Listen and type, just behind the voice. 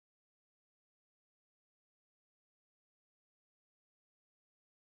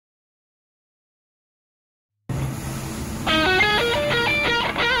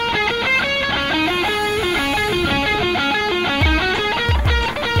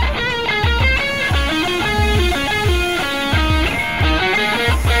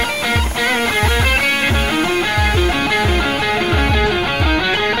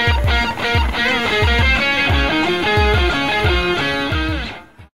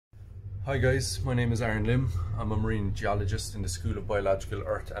Hi guys, my name is Aaron Lim. I'm a marine geologist in the School of Biological,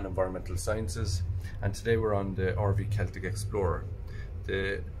 Earth and Environmental Sciences, and today we're on the RV Celtic Explorer.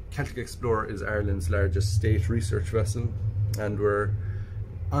 The Celtic Explorer is Ireland's largest state research vessel, and we're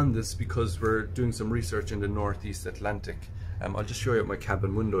on this because we're doing some research in the northeast Atlantic. I'll just show you out my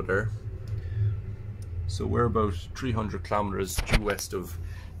cabin window there. So we're about 300 kilometers due west of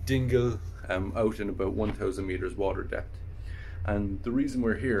Dingle, out in about 1,000 meters water depth. And the reason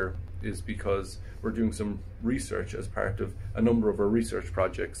we're here is because we're doing some research as part of a number of our research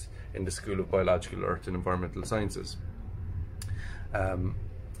projects in the School of Biological, Earth and Environmental Sciences. And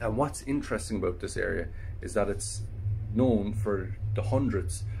what's interesting about this area is that it's known for the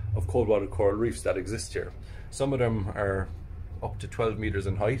hundreds of cold water coral reefs that exist here. Some of them are up to 12 meters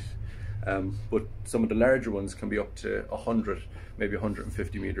in height, but some of the larger ones can be up to 100, maybe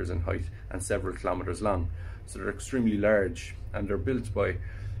 150 meters in height and several kilometers long. So they're extremely large, and they're built by,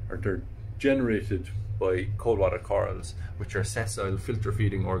 or they're generated by cold water corals, which are sessile filter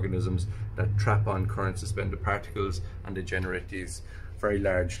feeding organisms that trap on current suspended particles, and they generate these very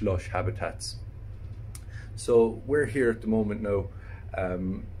large lush habitats. So we're here at the moment now,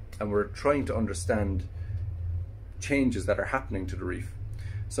 and we're trying to understand changes that are happening to the reef.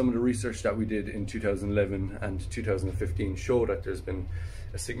 Some of the research that we did in 2011 and 2015 showed that there's been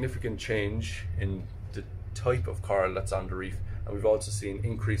a significant change in the type of coral that's on the reef, and we've also seen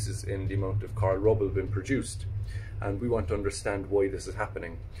increases in the amount of coral rubble being produced, and we want to understand why this is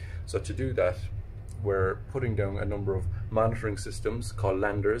happening. So to do that, we're putting down a number of monitoring systems called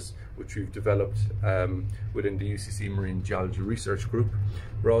landers, which we've developed within the UCC Marine Geology Research Group.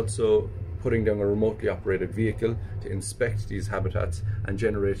 We're also putting down a remotely operated vehicle to inspect these habitats and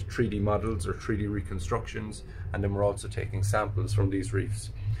generate 3D models or 3D reconstructions, and then we're also taking samples from these reefs.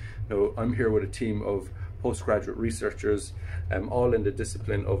 Now, I'm here with a team of postgraduate researchers, all in the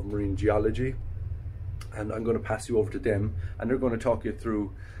discipline of marine geology, and I'm going to pass you over to them, and they're going to talk you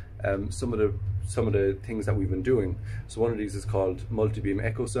through some of the things that we've been doing. So one of these is called multi-beam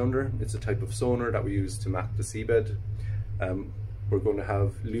echo sounder. It's a type of sonar that we use to map the seabed. We're going to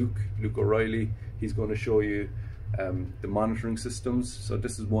have Luke O'Reilly. He's going to show you the monitoring systems. So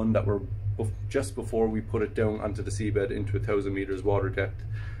this is one that we're just before we put it down onto the seabed into 1,000 meters water depth,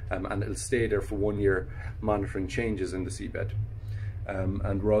 and it'll stay there for 1 year monitoring changes in the seabed.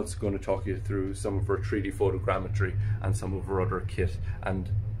 And we're also going to talk you through some of our 3D photogrammetry and some of our other kit. And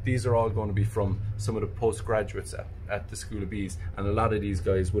these are all going to be from some of the postgraduates at the School of Bees, and a lot of these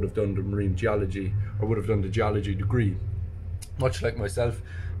guys would have done the marine geology or would have done the geology degree. Much like myself,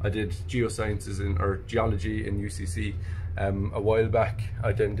 I did geosciences or geology in UCC a while back.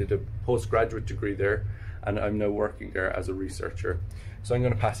 I then did a postgraduate degree there, and I'm now working there as a researcher. So I'm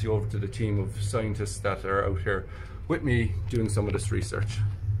going to pass you over to the team of scientists that are out here with me doing some of this research.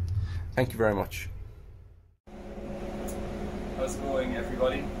 Thank you very much. How's it going,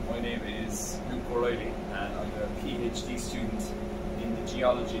 everybody? My name is Luke O'Reilly, and I'm a PhD student in the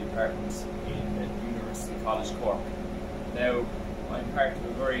Geology department in the University College Cork. Now, I'm part of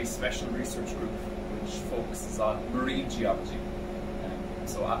a very special research group which focuses on marine geology,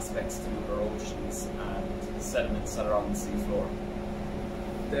 so aspects to do with our oceans and sediments that are on the seafloor.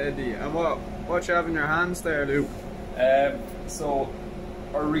 Steady. And what you have in your hands there, Luke? So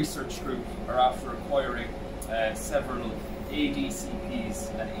our research group are after acquiring several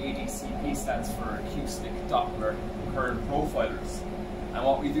ADCPs, and ADCP stands for acoustic Doppler current profilers. And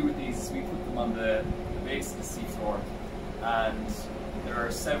what we do with these is we put them on the base of the seafloor, and there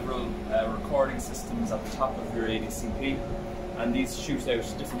are several recording systems at the top of your ADCP, and these shoot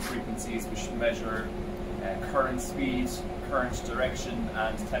out different frequencies which measure current speed, current direction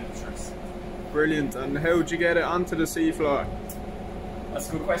and temperatures. Brilliant. And how would you get it onto the seafloor? That's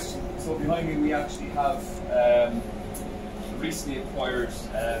a good question. So behind me we actually have a recently acquired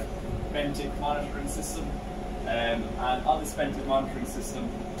benthic monitoring system, and on this benthic monitoring system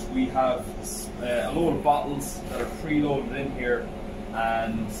we have a load of bottles that are preloaded in here,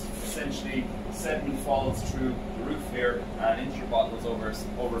 and essentially sediment falls through the roof here and into your bottles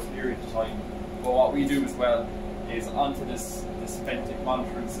over a period of time. But what we do as well is onto this benthic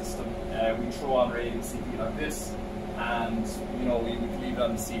monitoring system, we throw on our ADCP like this, and we can leave it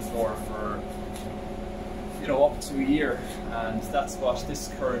on the seafloor for up to a year, and that's what this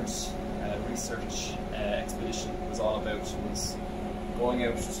current research expedition was all about. Was going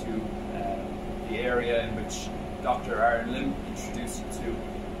out to the area in which Dr. Aaron Lim introduced you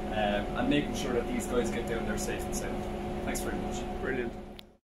to, and making sure that these guys get down there safe and sound. Thanks very much. Brilliant.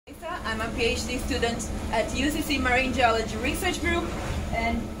 I'm a PhD student at UCC Marine Geology Research Group,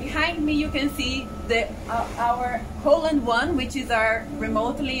 and behind me you can see our Holland 1, which is our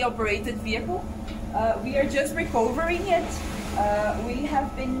remotely operated vehicle. We are just recovering it. We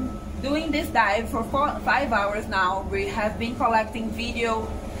have been doing this dive for 5 hours now. We have been collecting video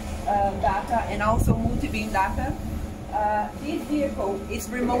data and also multi-beam data. This vehicle is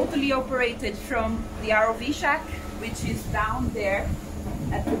remotely operated from the ROV shack, which is down there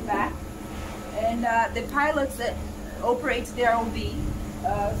at the back, and the pilots that operate the ROV,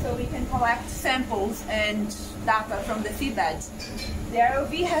 so we can collect samples and data from the seabed. The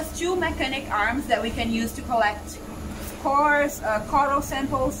ROV has 2 mechanic arms that we can use to collect cores, coral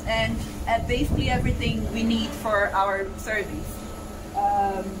samples, and basically everything we need for our surveys.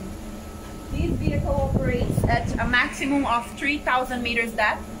 This vehicle operates at a maximum of 3,000 meters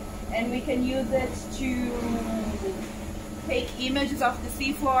depth, and we can use it to take images of the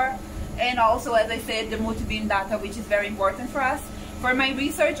seafloor, and also, as I said, the multi-beam data, which is very important for us. For my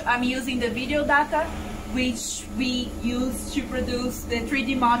research, I'm using the video data, which we use to produce the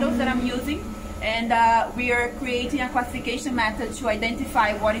 3D models that I'm using, and we are creating a classification method to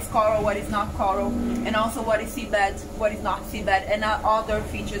identify what is coral, what is not coral, and also what is seabed, what is not seabed, and other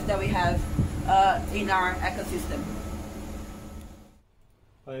features that we have in our ecosystem.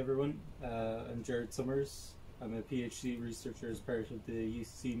 Hi everyone, I'm Jared Summers. I'm a PhD researcher as part of the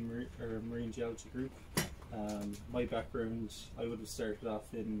UCC Marine Geology group. My background, I would have started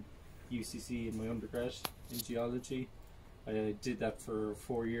off in UCC in my undergrad in geology. I did that for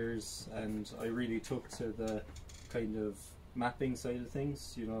 4 years, and I really took to the kind of mapping side of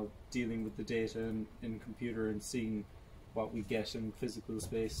things, you know, dealing with the data in computer and seeing what we get in physical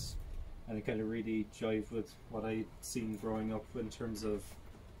space. And it kind of really jived with what I'd seen growing up in terms of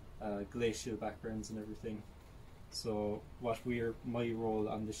glacial backgrounds and everything. So my role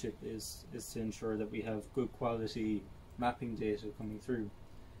on the ship is to ensure that we have good quality mapping data coming through.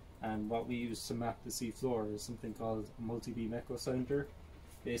 And what we use to map the sea floor is something called a multi-beam echo sounder.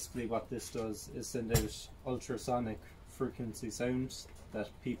 Basically what this does is send out ultrasonic frequency sound that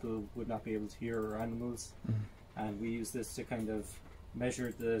people would not be able to hear, or animals. And we use this to kind of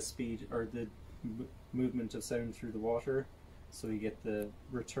measure the speed or the movement of sound through the water, so we get the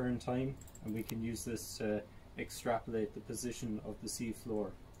return time, and we can use this to extrapolate the position of the sea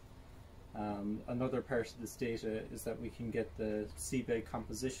floor. Another part of this data is that we can get the seabed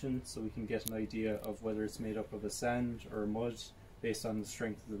composition, so we can get an idea of whether it's made up of a sand or mud based on the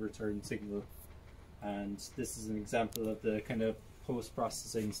strength of the return signal. And this is an example of the kind of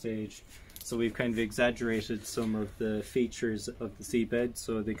post-processing stage. So we've kind of exaggerated some of the features of the seabed,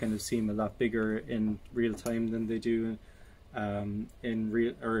 so they kind of seem a lot bigger in real time than they do a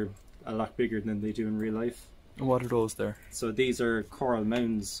lot bigger than they do in real life. And what are those there? So these are coral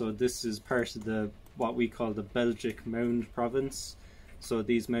mounds. So this is part of what we call the Belgica Mound Province. So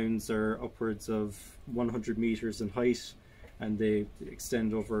these mounds are upwards of 100 meters in height, and they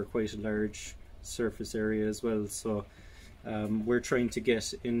extend over quite a large surface area as well. So we're trying to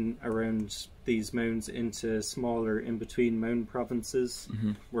get in around these mounds into smaller in-between mound provinces,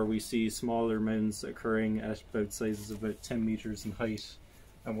 where we see smaller mounds occurring at about sizes of about 10 meters in height.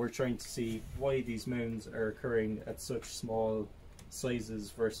 And we're trying to see why these mounds are occurring at such small sizes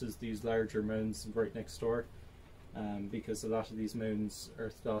versus these larger mounds right next door, because a lot of these mounds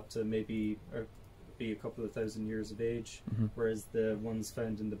are thought to maybe be a couple of thousand years of age, whereas the ones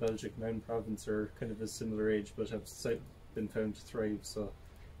found in the Belgica Mound Province are kind of a similar age but have been found to thrive. So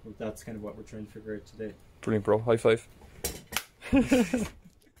that's kind of what we're trying to figure out today. Brilliant, bro. High five.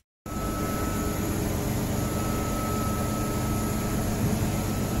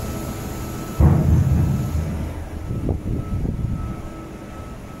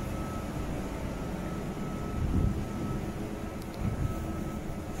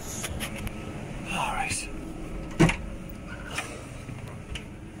 Alright.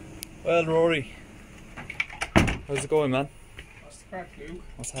 Well, Rory, how's it going, man? What's the crack, Luke?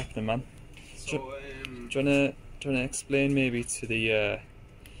 What's happening, man? So, Do you wanna explain maybe to the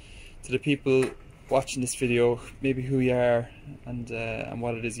people watching this video maybe who you are and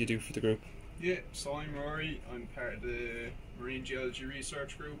what it is you do for the group? yeah, so I'm Rory. I'm part of the Marine Geology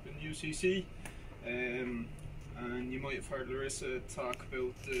Research Group in UCC. And you might have heard Larissa talk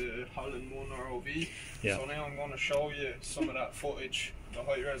about the Holland 1 ROV. Yeah. So now I'm going to show you some of that footage, the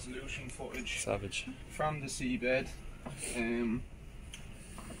high resolution footage Savage. from the seabed,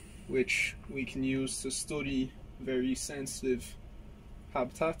 which we can use to study very sensitive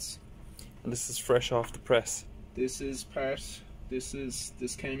habitats. And this is fresh off the press. This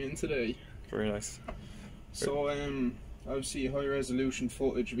came in today. Very nice. So obviously high resolution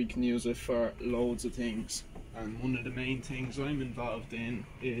footage, we can use it for loads of things. and one of the main things I'm involved in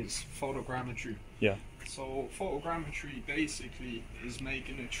is photogrammetry. Yeah. So photogrammetry basically is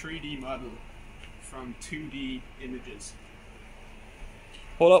making a 3D model from 2D images.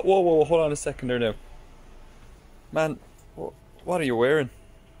 Hold on, whoa, hold on a second there now. Man, what are you wearing?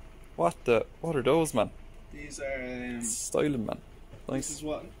 What are those, man? These are Styling, man. Nice.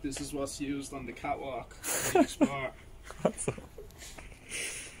 This is what's used on the catwalk in the Explorer.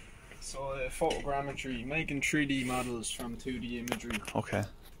 So photogrammetry, making 3D models from 2D imagery. Okay.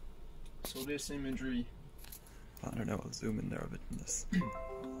 So this imagery, I don't know, I'll zoom in there a bit in this.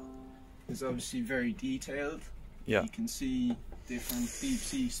 is obviously very detailed. Yeah. You can see different deep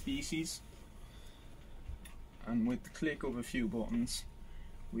sea species, and with the click of a few buttons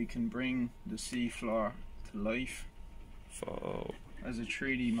we can bring the seafloor to life as a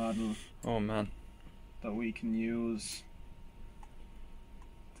 3D model. Oh man. That we can use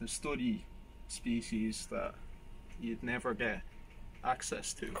to study species that you'd never get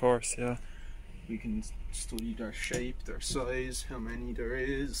access to. Of course, yeah. We can study their shape, their size, how many there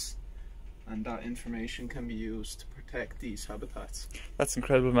is, and that information can be used to protect these habitats. That's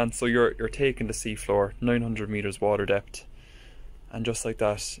incredible, man. So you're taking the seafloor, 900 meters water depth, and just like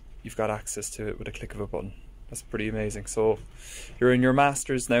that you've got access to it with a click of a button. That's pretty amazing. So you're in your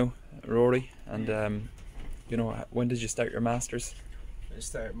masters now, Rory, and you know, when did you start your masters? I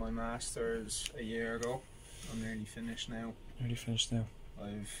started my masters a year ago. I'm nearly finished now. Nearly finished now.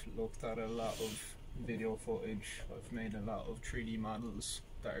 I've looked at a lot of video footage. I've made a lot of 3D models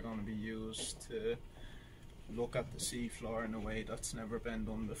that are going to be used to look at the seafloor in a way that's never been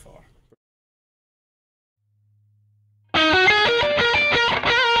done before.